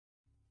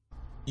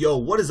Yo,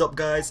 what is up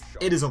guys?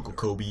 It is Uncle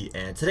Kobe,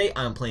 and today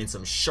I'm playing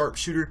some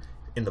Sharpshooter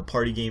in the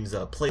Party Games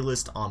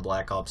playlist on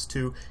Black Ops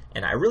 2,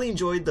 and I really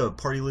enjoyed the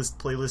Party List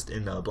playlist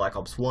in Black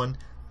Ops 1.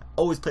 I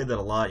always played that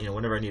a lot,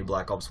 whenever I need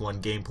Black Ops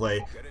 1 gameplay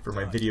for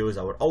my videos,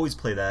 I would always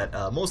play that.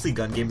 Mostly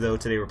gun game though.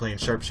 Today we're playing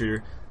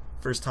Sharpshooter.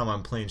 First time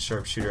I'm playing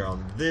Sharpshooter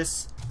on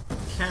this.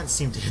 Can't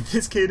seem to hit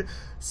this kid,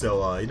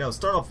 so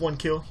start off one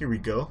kill. Here we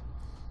go.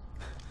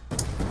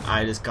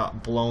 I just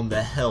got blown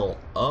the hell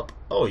up.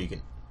 Oh, you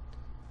can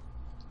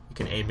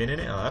aim in it?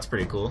 Oh, that's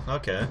pretty cool.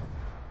 Okay.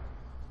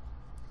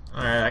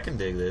 Alright, I can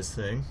dig this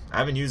thing. I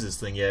haven't used this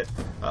thing yet.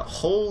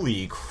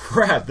 Holy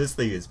crap, this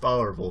thing is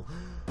powerful.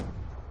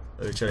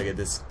 Let me try to get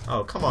this.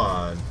 Oh, come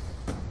on.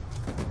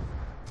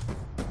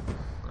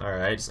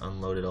 Alright, just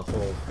unloaded a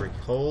whole freak.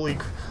 Holy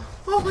crap.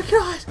 Oh my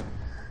god!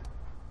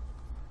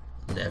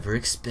 Never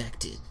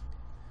expected.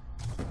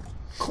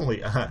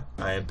 Holy, I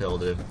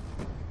impaled him.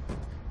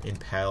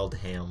 Impaled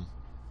him.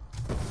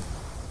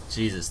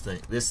 Jesus,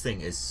 this thing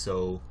is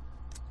so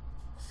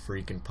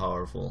freaking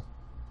powerful.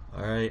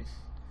 Alright.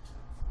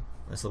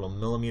 Nice little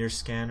millimeter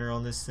scanner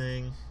on this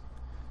thing.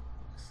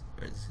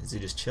 Is he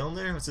just chilling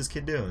there? What's this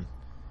kid doing?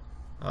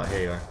 Oh,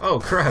 here you are. Oh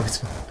crap!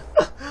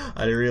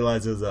 I didn't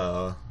realize it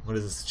was what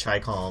is this?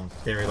 Chicom.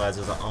 Didn't realize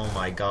it was oh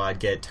my god,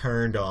 get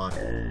turned on.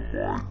 Oh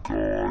my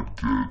god,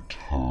 get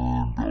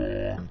turned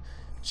on.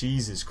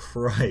 Jesus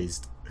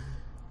Christ.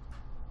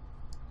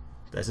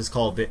 That's just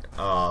called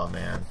oh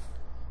man.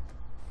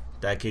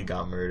 That kid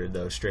got murdered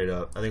though, straight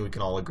up. I think we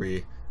can all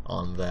agree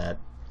on that.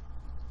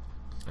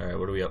 Alright,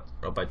 what are we up?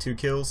 We're up by 2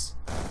 kills.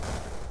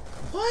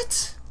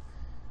 What?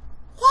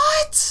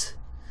 What?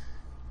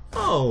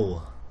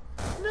 Oh.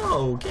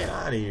 No, get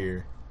out of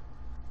here.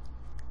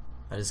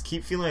 I just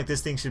keep feeling like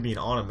this thing should be an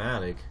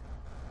automatic.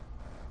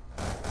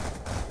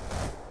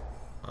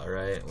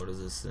 Alright, what is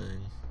this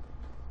thing?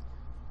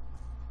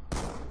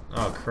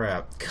 Oh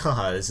crap.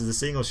 God, this is a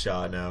single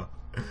shot now.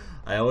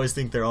 I always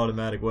think they're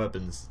automatic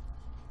weapons.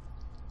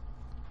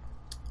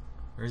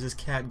 Where's this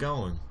cat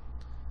going?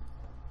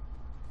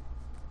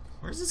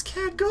 Where's this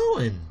cat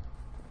going?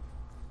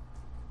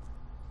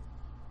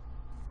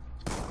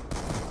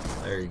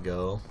 There you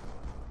go.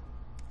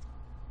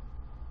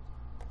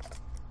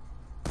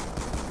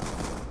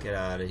 Get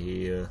out of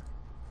here.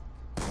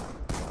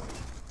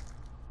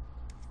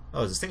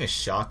 Oh, is this thing a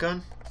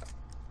shotgun?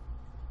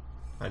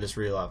 I just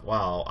realized,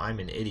 wow, I'm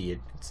an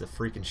idiot. It's a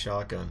freaking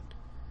shotgun.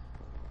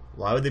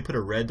 Why would they put a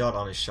red dot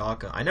on a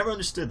shotgun? I never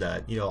understood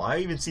that. I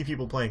even see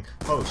people playing,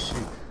 oh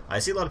shoot. I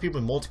see a lot of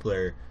people in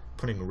multiplayer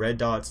putting red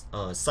dots,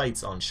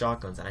 sights on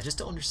shotguns, and I just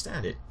don't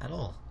understand it at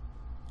all.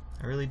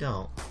 I really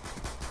don't.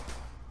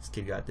 This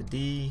kid got the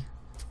D.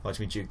 Watch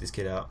me juke this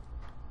kid out.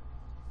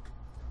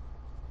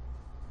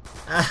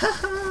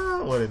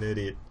 What an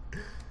idiot.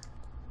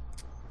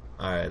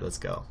 Alright, let's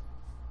go.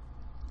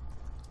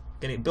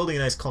 Building a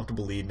nice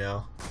comfortable lead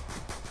now.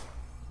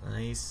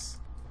 Nice.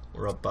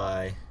 We're up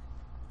by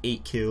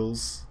 8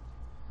 kills.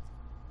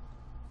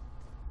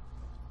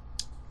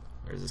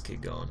 Where's this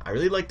kid going? I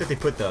really like that they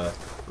put the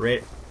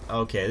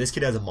okay, this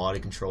kid has a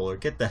modded controller.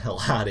 Get the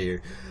hell out of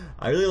here.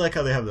 I really like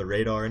how they have the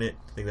radar in it.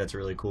 I think that's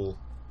really cool.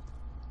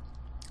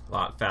 A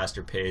lot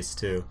faster pace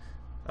too.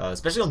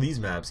 Especially on these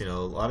maps, a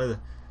lot of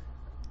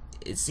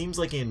it seems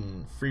like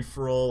in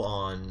free-for-all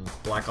on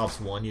Black Ops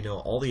 1,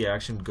 all the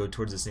action would go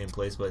towards the same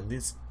place, but in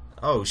this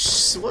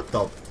what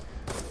the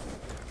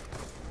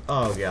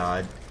oh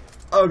god.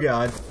 Oh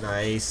god,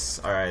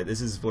 nice. Alright,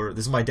 this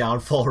is my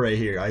downfall right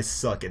here. I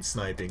suck at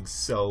sniping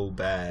so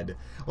bad.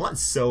 Well, not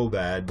so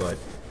bad, but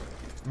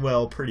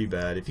well, pretty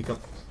bad. If you come,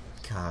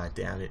 god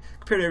damn it.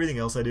 Compared to everything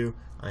else I do,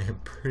 I am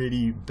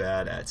pretty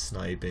bad at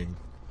sniping.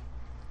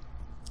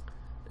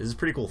 This is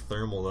pretty cool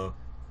thermal though.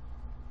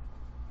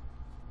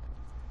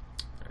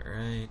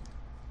 Alright.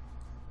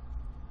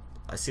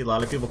 I see a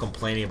lot of people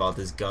complaining about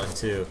this gun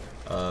too,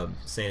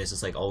 saying it's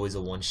just like always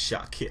a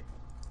one-shot kit.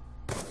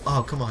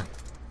 Oh, come on.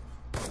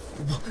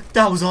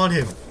 That was on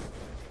him!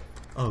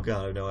 Oh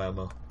god, I have no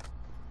ammo.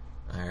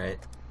 Alright,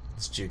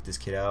 let's juke this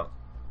kid out.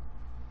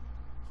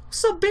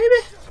 What's up, baby?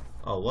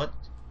 Oh, what?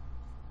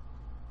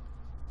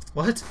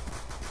 What?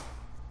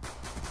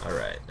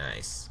 Alright,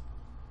 nice.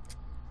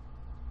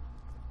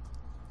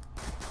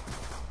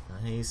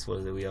 Nice, what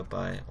are we up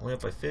by? Only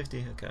up by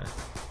 50? Okay.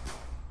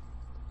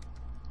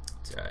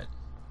 It's alright.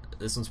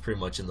 This one's pretty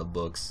much in the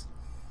books.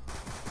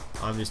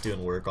 I'm just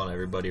doing work on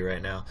everybody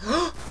right now.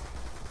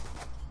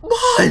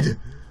 Mod!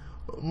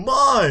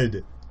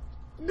 Mod!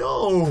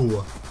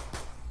 No!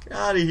 Get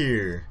out of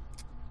here.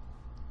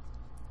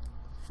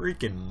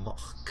 Freaking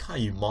God,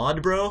 you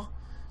mod, bro?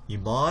 You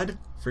mod?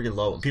 Freaking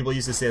low. People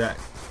used to say that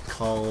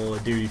Call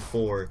of Duty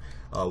 4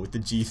 with the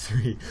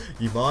G3.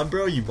 You mod,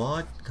 bro? You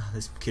mod? God,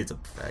 this kid's a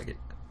faggot.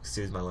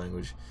 Excuse my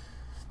language.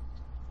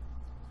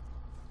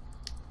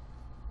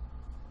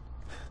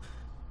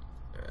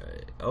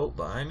 Alright. Oh,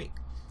 behind me.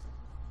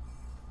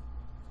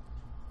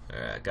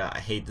 Alright, God, I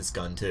hate this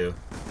gun too.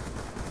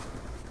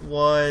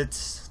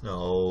 What?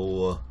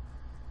 No.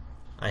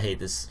 I hate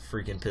this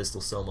freaking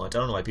pistol so much. I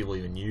don't know why people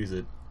even use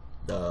it.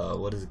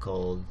 What is it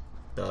called?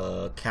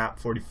 The Cap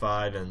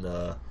 45 and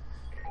the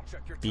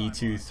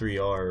B23R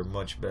are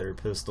much better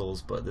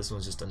pistols, but this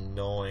one's just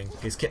annoying.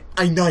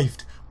 I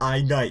knifed!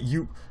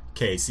 You.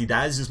 Okay, see,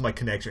 that is just my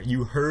connection.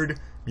 You heard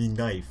me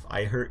knife.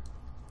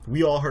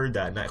 We all heard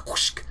that. Knife.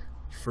 Whoosh,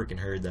 you freaking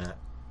heard that.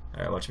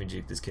 Alright, watch me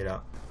juke this kid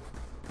out.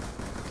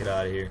 Get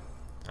out of here.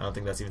 I don't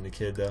think that's even the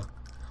kid, though.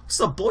 What's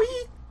up, boy?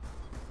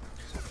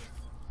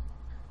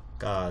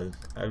 God,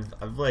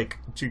 I've like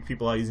juked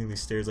people out using these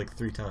stairs like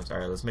 3 times.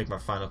 Alright, let's make my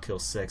final kill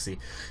sexy.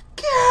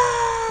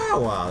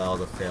 Wow, that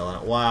was a fail.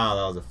 Wow,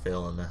 that was a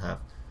fail and a half.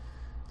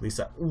 At least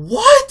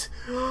what?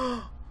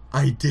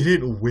 I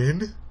didn't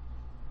win?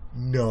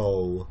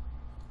 No.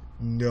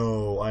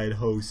 No, I had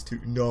host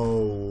 2.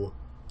 No.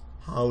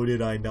 How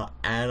did I not?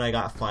 And I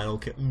got final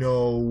kill.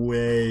 No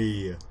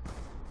way.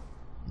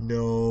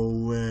 No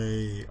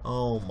way.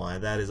 Oh my,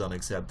 that is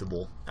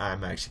unacceptable.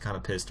 I'm actually kind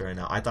of pissed right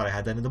now. I thought I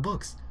had that in the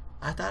books.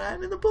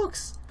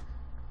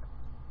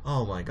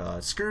 Oh my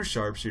god. Screw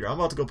sharpshooter. I'm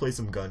about to go play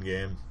some gun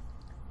game.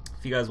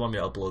 If you guys want me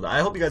to upload that.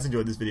 I hope you guys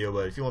enjoyed this video,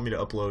 but if you want me to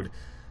upload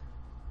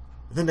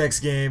the next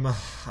game,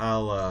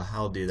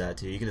 I'll do that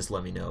too. You can just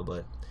let me know,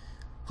 but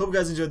hope you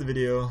guys enjoyed the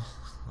video.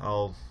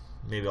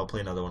 Maybe I'll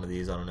play another one of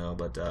these, I don't know,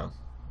 but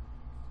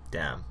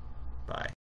damn. Bye.